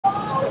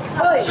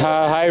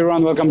Hi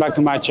everyone, welcome back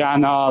to my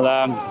channel.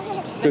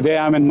 Today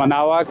I'm in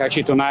Manaoag,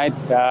 actually tonight.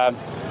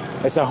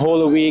 It's a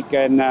whole week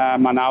in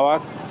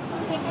Manaoag,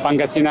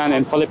 Pangasinan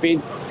and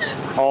Philippines.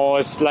 Oh,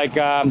 it's like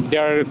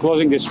they're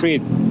closing the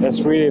street.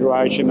 It's really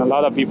rush and a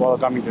lot of people are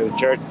coming to the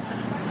church.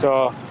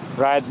 So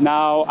right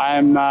now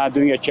I'm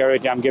doing a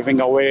charity. I'm giving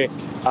away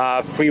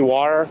free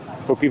water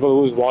for people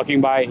who's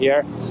walking by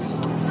here.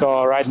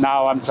 So right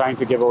now I'm trying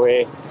to give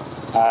away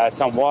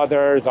some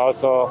waters.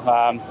 Also,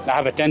 I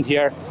have a tent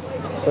here.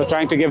 So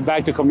trying to give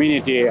back to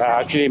community.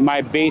 Actually,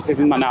 my base is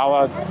in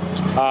Manaoag.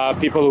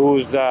 People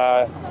who's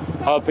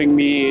helping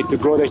me to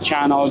grow the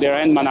channel, they're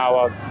in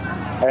Manaoag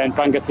and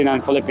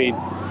Pangasinan, Philippines.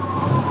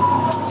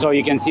 So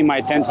you can see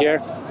my tent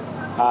here,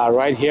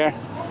 right here.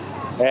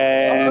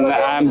 And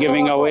I'm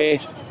giving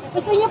away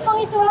Gusto niyo pong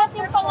isulat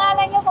yung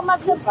pangalan niyo kung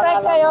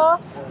mag-subscribe kayo?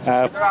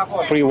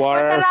 Free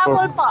water.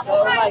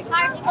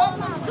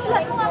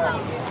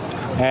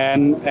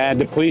 And at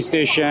the police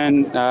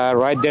station,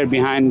 right there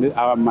behind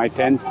my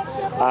tent,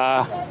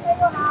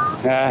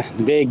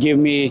 they give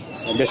me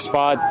the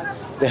spot.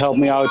 They help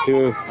me out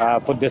to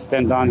put this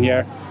tent on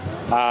here,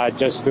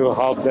 just to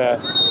help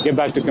give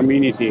back to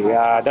community.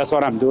 That's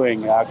what I'm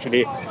doing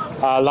actually.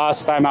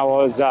 Last time I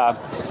was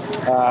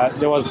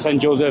there was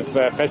St. Joseph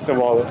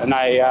Festival, and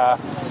I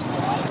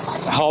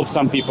helped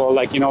some people.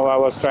 Like, you know, I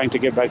was trying to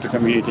give back to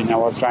community, and I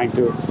was trying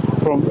to.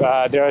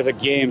 There is a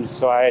game,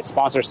 so I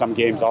sponsor some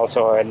games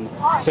also in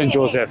St.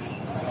 Joseph.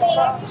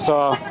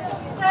 So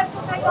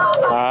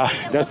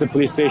that's the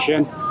police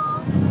station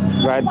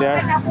right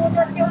there.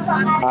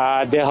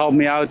 They helped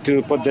me out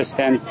to put this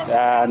tent,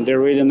 and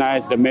they're really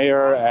nice. The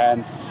mayor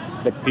and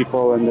the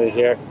people in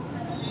here,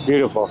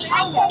 beautiful.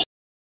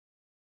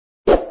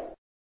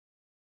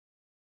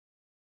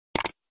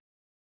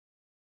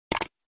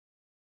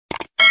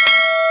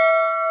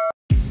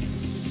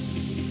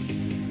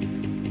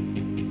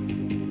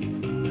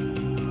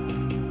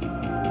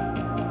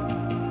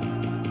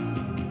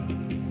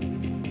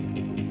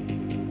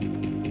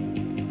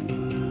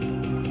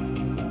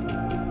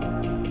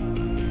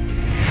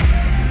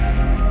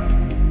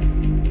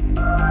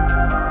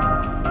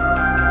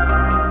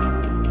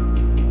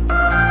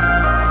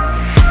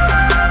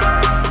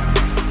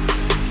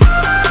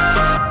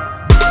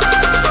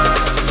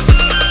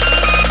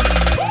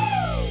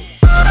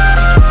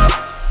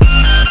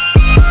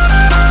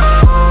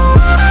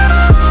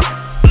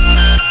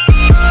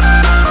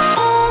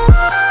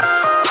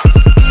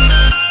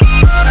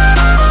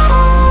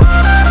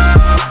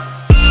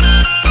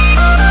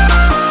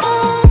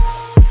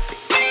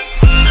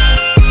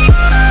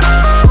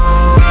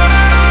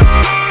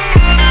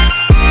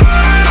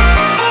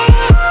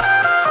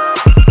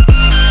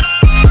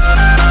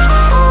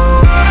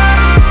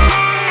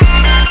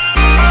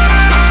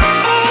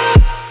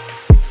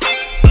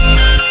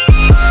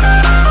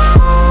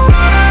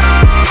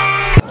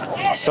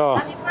 So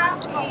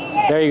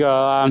there you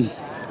go.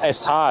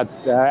 It's hot.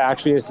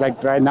 Actually, it's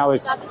like right now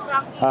it's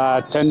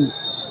 10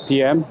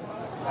 p.m.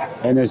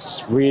 and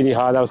it's really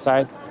hot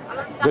outside.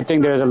 Good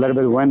thing there's a little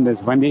bit of wind.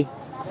 It's windy,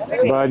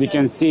 but you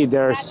can see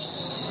they're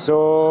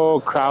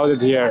so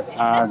crowded here.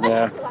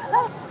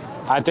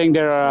 I think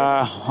they're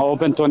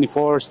open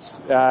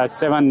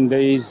 24/7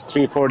 days,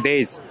 3-4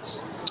 days.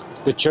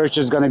 The church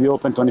is going to be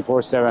open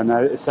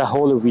 24/7. It's a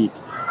Holy Week.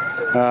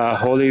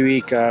 Holy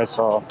Week,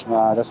 so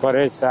that's what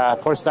it is.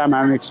 First time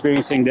I'm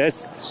experiencing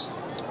this.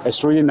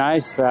 It's really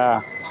nice.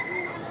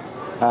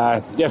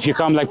 If you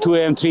come like 2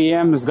 a.m., 3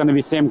 a.m., it's going to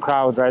be same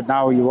crowd right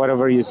now.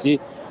 Whatever you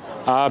see,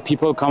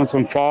 people come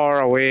from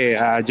far away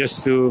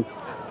just to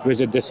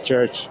visit this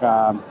church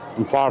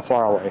from far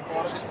away.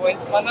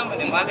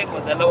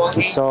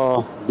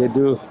 So they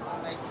do.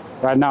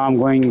 Right now I'm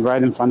going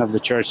right in front of the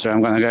church, so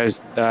I'm gonna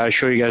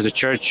show you guys the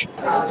church.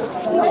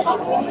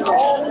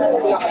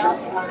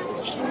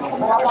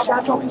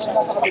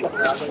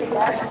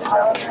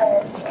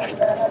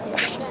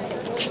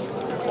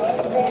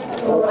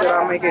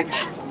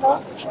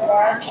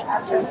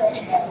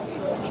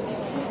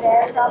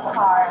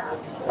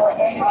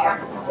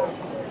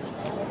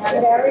 In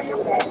a very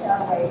special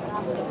way,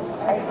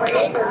 I pray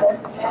for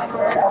this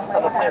member of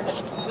my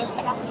family.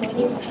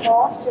 He is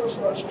small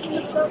children.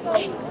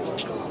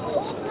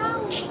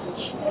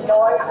 And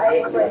Lord,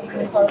 I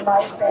pray for my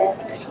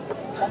friends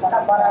at the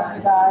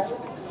barangay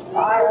who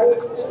are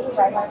with me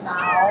right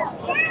now.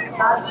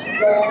 Touch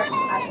them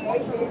and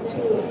make them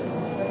feel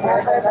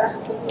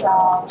everlasting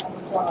love and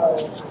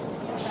joy.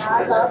 I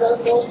love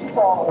those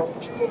people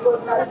who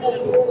could not be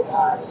with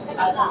us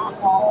at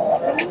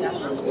home.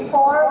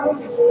 Before we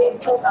sleep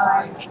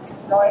tonight,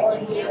 Lord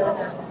Jesus,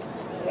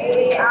 may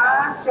we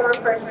ask your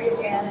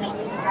forgiveness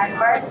and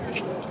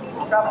mercy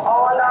from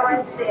all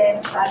our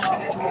sins and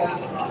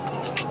iniquities.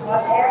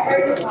 Whatever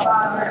you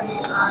cover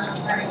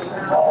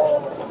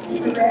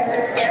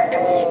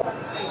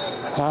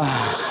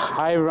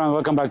Hi everyone,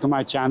 welcome back to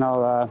my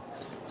channel.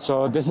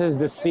 So this is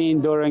the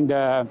scene during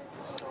the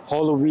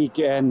Holy Week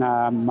in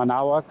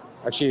Manaoag.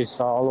 Actually, it's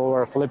all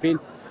over Philippines.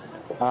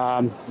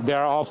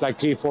 They're off like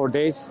 3-4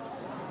 days.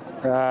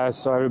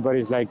 So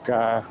everybody's like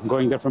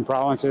going different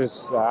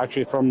provinces.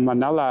 Actually, from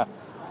Manila,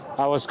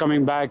 I was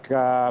coming back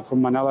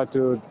from Manila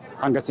to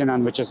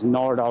Pangasinan, which is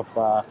north of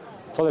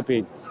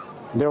Philippines.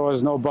 There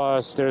was no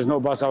bus. There's no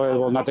bus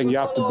available. Nothing. You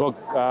have to book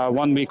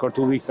 1 week or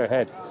 2 weeks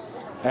ahead.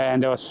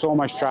 And there was so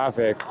much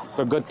traffic.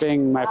 So good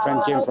thing my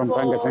friend came from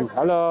Pangasinan.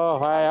 Hello,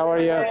 hi, how are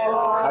you?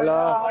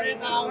 Hello,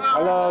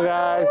 hello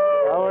guys,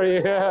 how are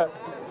you?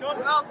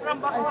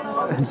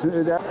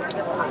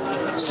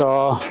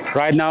 So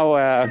right now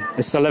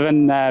it's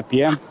 11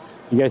 p.m.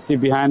 You guys see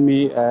behind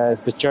me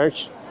is the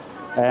church,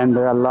 and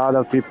there are a lot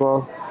of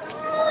people.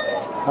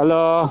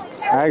 Hello,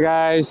 hi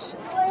guys.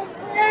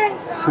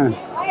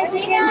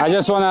 I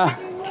just wanna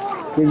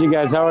greet you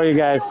guys. How are you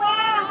guys?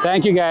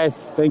 Thank you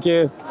guys. Thank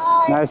you.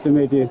 Nice to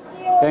meet you.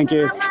 Thank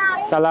you.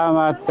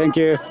 Salamat. Thank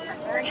you.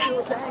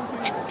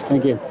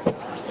 Thank you.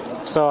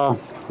 So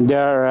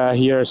they're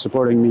here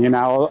supporting me, and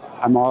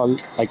I'm all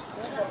like,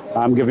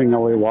 I'm giving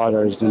away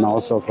waters and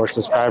also for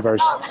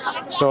subscribers.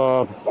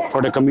 So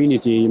for the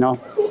community, you know,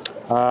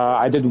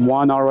 I did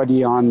one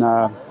already on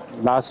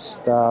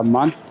last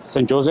month,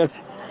 St.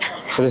 Joseph.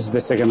 So this is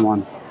the second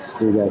one.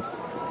 See you guys.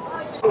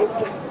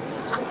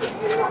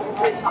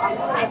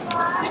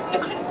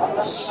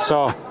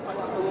 So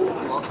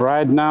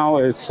right now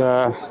it's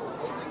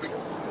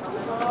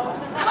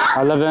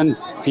 11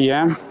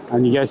 p.m.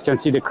 and you guys can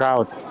see the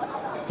crowd.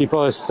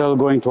 People are still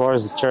going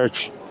towards the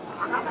church.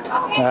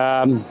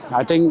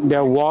 I think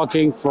they're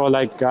walking for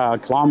like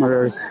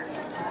kilometers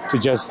to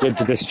just get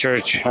to this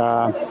church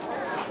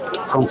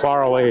from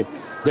far away,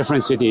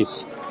 different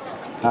cities.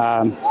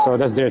 So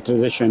that's their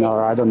tradition,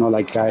 or I don't know,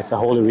 like it's a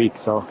Holy Week,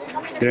 so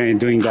they're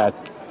doing that.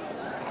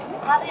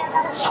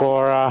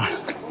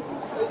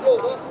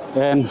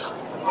 And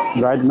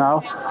right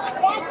now,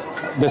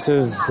 this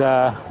is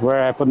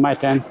where I put my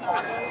tent.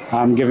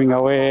 I'm giving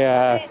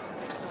away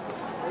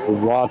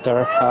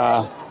water,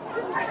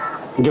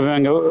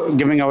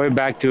 giving away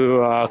back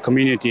to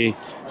community.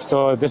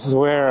 So this is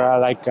where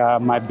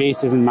my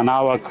base is in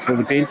Manaoag,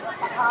 Philippines,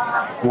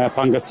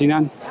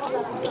 Pangasinan.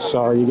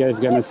 So you guys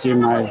gonna see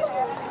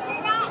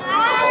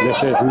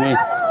this is me.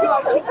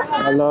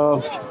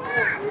 Hello.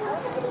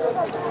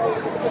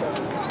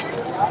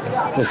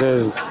 This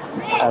is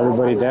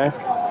everybody there.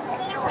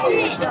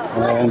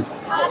 And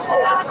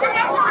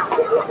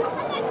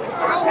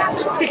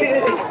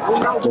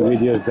the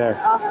video is there.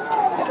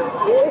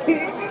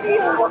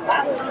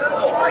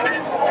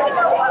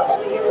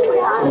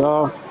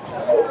 Hello.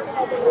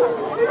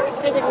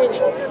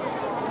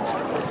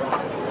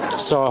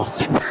 So,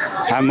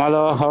 I'm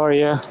Malo. How are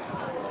you?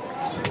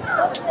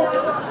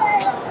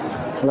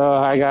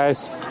 Hello, hi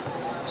guys.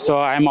 So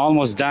I'm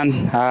almost done.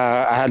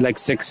 I had like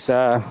 6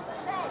 bottles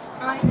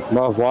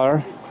of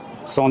water.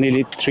 It's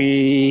only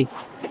 3.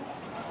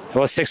 It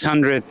was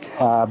 600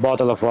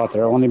 bottle of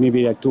water. Only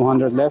maybe like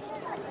 200 left,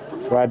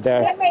 right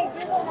there.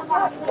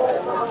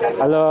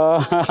 Hello,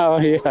 how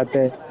are you,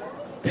 Ate?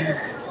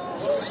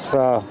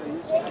 So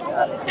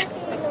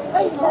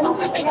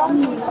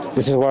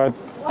this is what,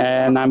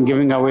 and I'm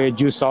giving away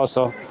juice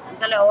also.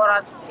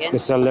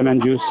 This is a lemon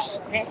juice.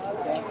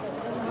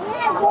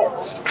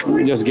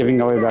 We're just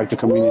giving away back to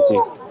community.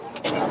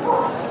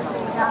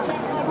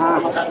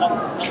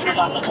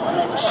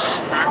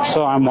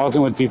 So I'm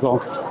walking with people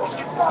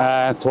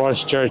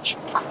towards church.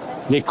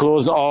 They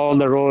close all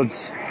the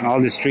roads, all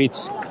the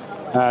streets.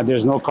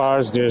 There's no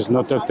cars, there's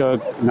no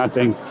tuk-tuk,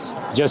 nothing.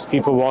 Just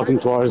people walking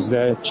towards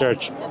the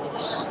church.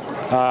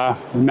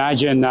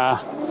 Imagine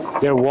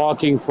they're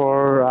walking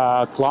for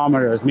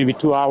kilometers, maybe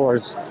 2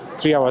 hours,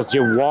 3 hours,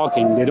 just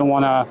walking. They don't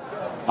want to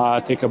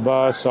take a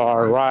bus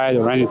or ride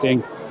or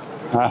anything.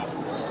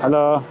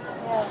 Hello.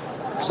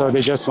 So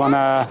they just want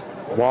to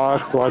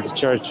walk towards the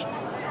church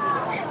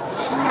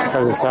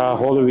because it's a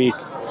Holy Week.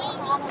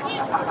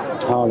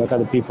 Oh, look at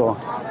the people.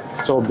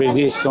 So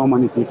busy, so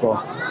many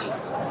people.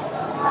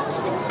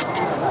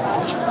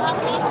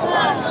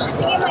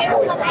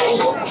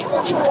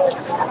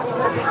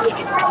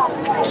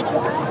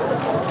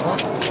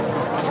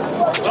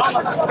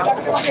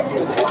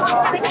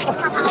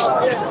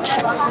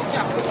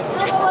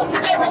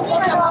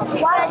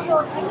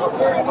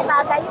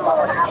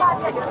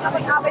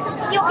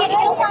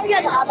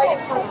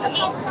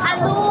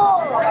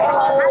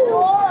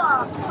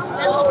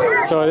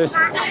 So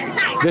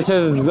this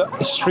is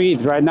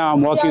street. Right now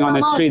I'm walking on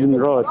a street in the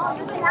road.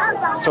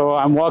 So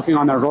I'm walking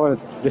on a road.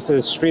 This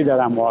is street that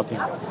I'm walking.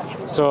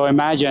 So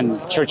imagine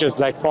church is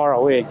like far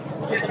away.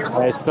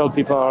 Still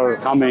people are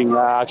coming.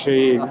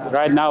 Actually,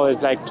 right now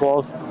it's like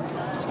 12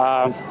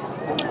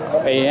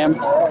 a.m.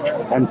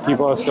 and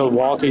people are still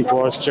walking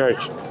towards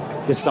church.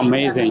 This is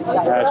amazing.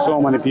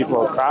 So many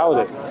people,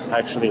 crowded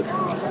actually.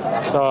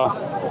 So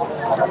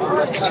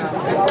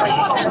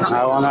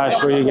I want to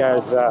show you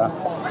guys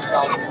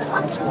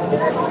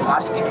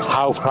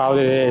how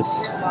crowded it is.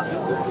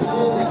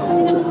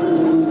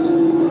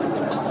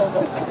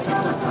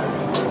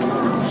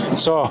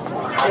 So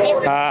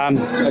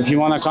if you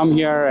want to come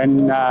here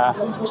and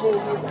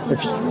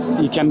if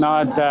you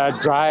cannot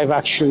drive,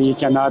 actually you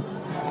cannot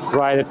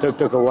ride a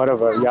tuk-tuk or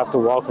whatever. You have to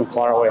walk from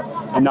far away.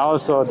 And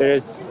also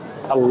there's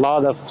a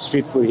lot of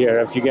street food here.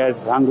 If you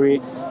guys are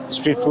hungry,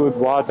 street food,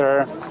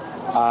 water,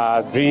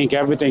 drink,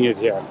 everything is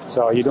here.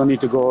 So you don't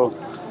need to go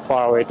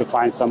far away to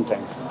find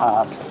something.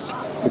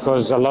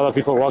 Because a lot of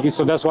people walking.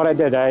 So that's what I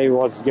did. I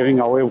was giving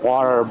away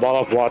water, a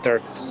bottle of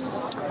water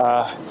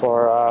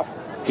for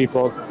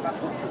people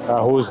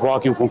who's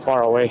walking from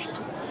far away.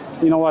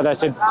 You know what? I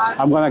said,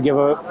 I'm going to give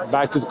it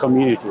back to the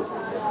community.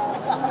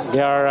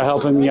 They are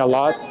helping me a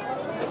lot.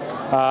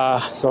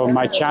 So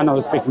my channel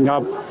is picking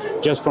up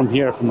just from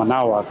here, from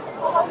Manaoag.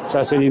 So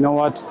I said, you know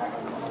what?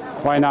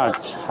 Why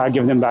not? I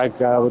give them back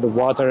with the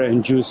water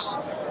and juice.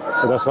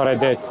 So that's what I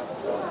did.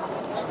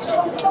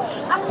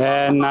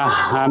 And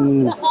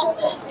I'm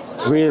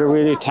really,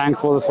 really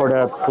thankful for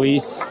the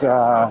police.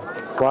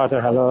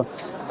 Water, hello.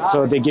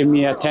 So they give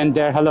me a tent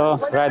there, hello,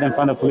 right in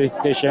front of the police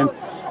station.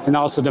 And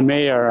also the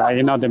mayor,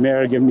 you know, the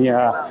mayor gave me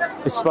a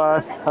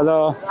spot,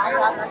 hello.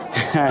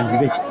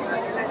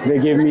 they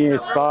gave me a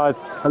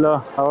spot, hello,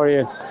 how are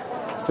you?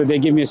 So they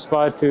give me a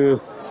spot to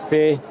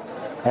stay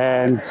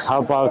and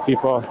help out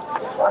people.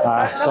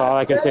 So all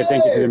I can say,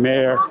 thank you to the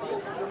mayor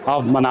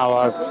of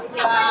Manaoag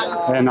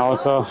and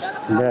also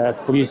the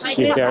police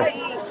chief there.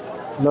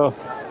 Hello.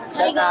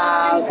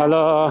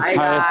 Hello.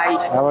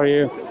 Hi. How are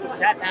you?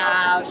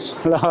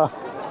 Hello.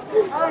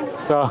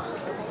 So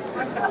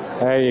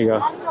there you go.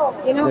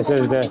 This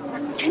is the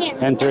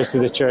entrance to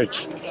the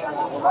church.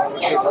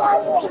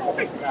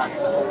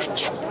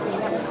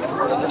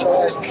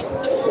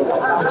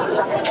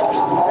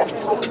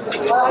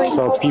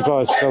 So people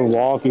are still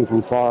walking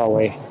from far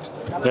away.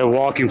 They're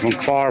walking from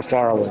far,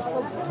 far away.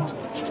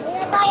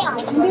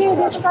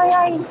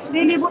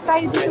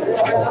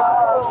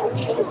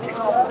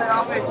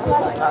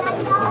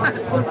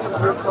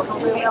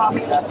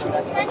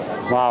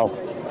 Wow.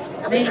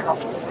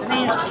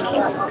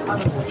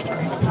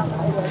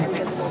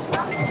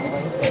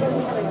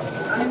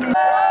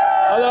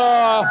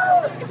 Hello,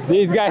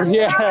 these guys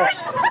here.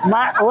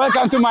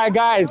 Welcome to my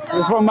guys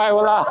from my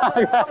vlog.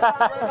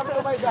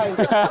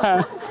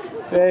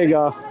 There you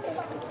go.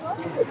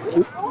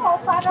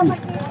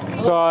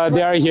 So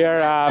they are here.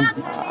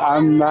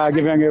 I'm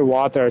giving you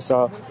water.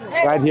 So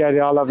right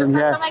here, all of them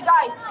here.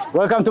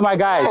 Welcome to my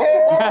guys.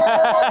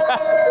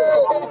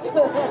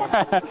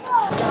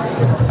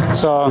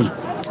 So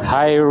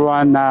hi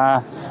everyone.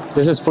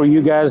 This is for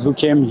you guys who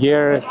came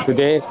here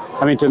today.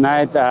 I mean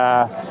tonight.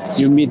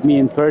 You meet me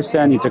in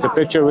person. You took a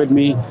picture with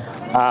me.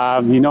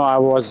 You know, I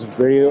was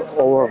very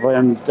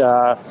overwhelmed.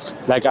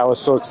 Like I was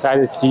so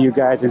excited to see you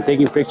guys and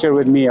taking a picture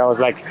with me. I was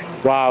like,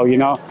 wow, you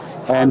know.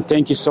 And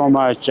thank you so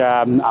much.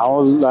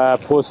 I'll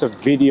post a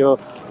video.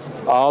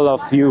 All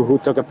of you who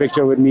took a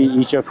picture with me,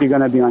 each of you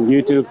gonna be on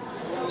YouTube.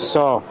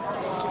 So,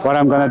 what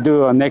I'm gonna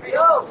do next?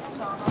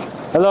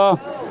 Hello,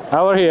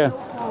 how are you?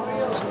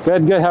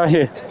 Good, good. How are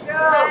you?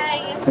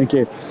 Thank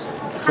you.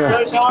 So,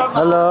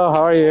 hello,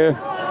 how are you?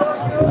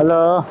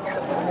 Hello,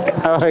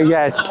 how are you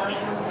guys?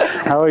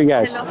 How are you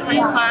guys? Hello,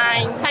 I'm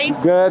fine. Hi.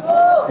 Good.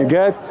 You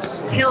good?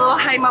 Hello,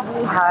 hi,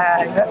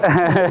 mabuhay.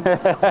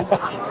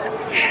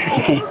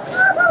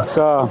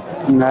 So,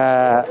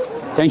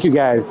 thank you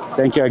guys.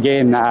 Thank you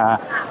again.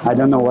 I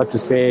don't know what to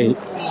say.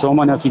 So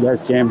many of you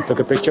guys came, took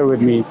a picture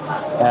with me,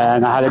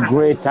 and I had a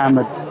great time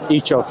with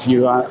each of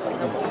you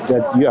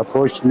that you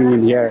approached me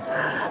in here,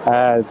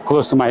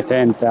 close to my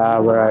tent,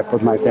 where I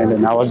put my tent,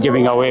 and I was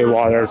giving away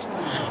water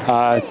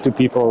to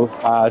people.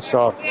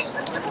 So,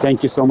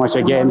 thank you so much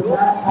again.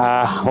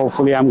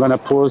 Hopefully, I'm gonna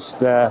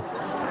post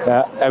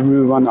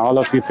everyone, all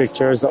of you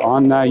pictures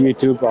on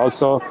YouTube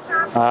also.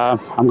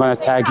 I'm gonna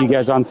tag you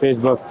guys on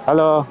Facebook.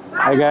 Hello,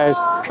 hi guys,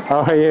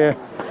 how are you?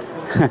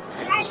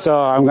 So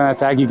I'm gonna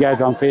tag you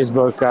guys on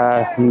Facebook,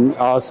 and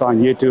also on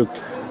YouTube.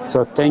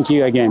 So thank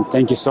you again,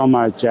 thank you so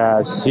much.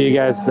 See you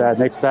guys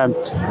next time.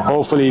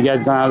 Hopefully you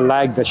guys gonna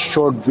like the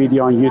short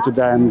video on YouTube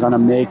that I'm gonna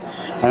make,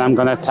 and I'm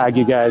gonna tag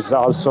you guys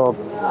also.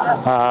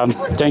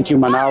 Thank you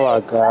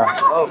Manaoag.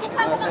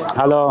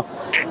 Hello,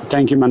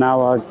 thank you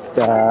Manaoag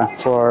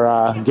for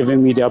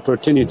giving me the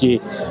opportunity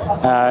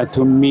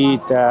to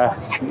meet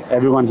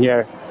everyone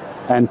here.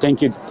 And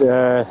thank you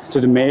to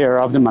the mayor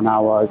of the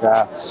Manaoag.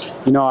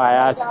 You know, I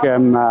asked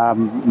him,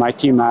 my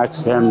team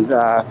asked him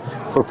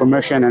for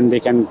permission, and they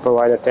can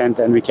provide a tent,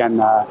 and we can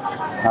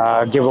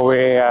give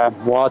away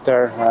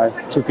water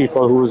to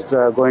people who's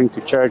going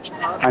to church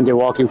and they're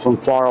walking from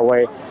far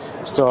away.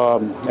 So,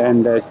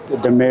 and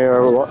the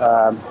mayor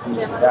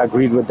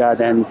agreed with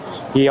that, and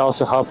he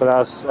also helped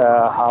us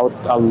out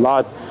a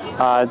lot.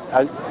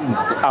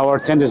 Our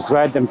tent is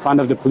right in front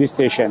of the police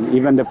station.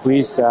 Even the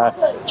police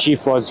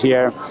chief was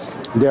here.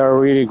 They are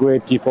really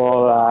great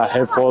people,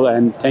 helpful,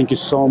 and thank you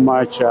so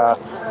much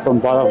from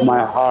bottom of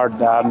my heart.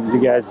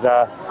 You guys,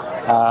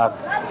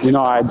 you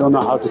know, I don't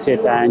know how to say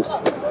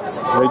thanks.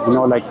 You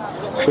know, like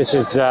this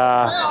is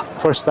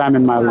first time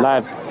in my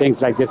life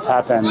things like this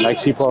happen.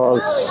 Like people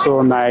are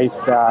so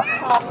nice.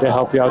 They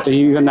help you out.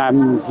 Even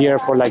I'm here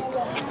for like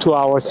 2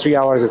 hours, 3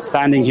 hours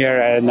standing here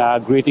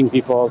and greeting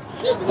people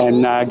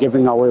and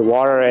giving away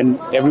water, and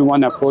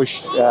everyone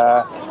approached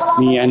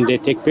me and they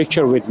take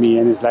picture with me,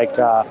 and it's like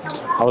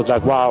I was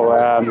like, wow,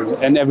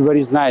 and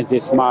everybody's nice. They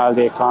smile,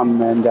 they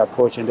come and they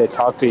approach and they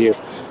talk to you.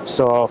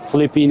 So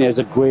Philippines is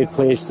a great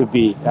place to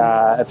be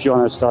if you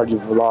want to start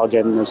your vlog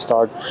and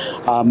start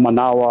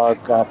Manaoag,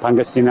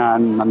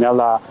 Pangasinan,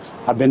 Manila.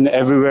 I've been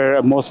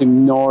everywhere, mostly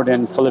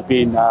northern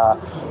Philippines.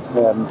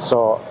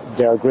 So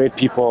they are great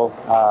people.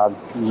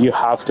 You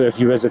have to, if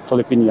you visit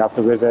Philippines, you have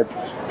to visit.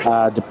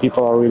 The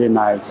people are really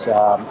nice.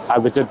 I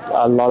visit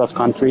a lot of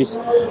countries,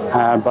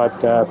 but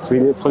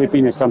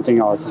Philippines is something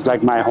else. It's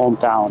like my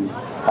hometown.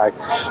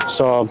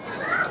 So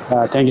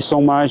thank you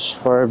so much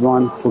for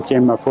everyone who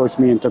came, approached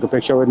me and took a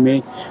picture with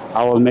me.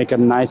 I will make a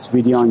nice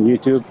video on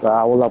YouTube.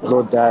 I will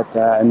upload that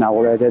and I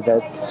will edit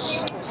that.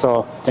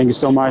 So thank you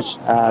so much.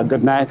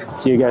 Good night.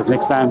 See you guys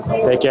next time.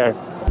 Take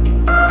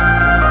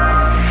care.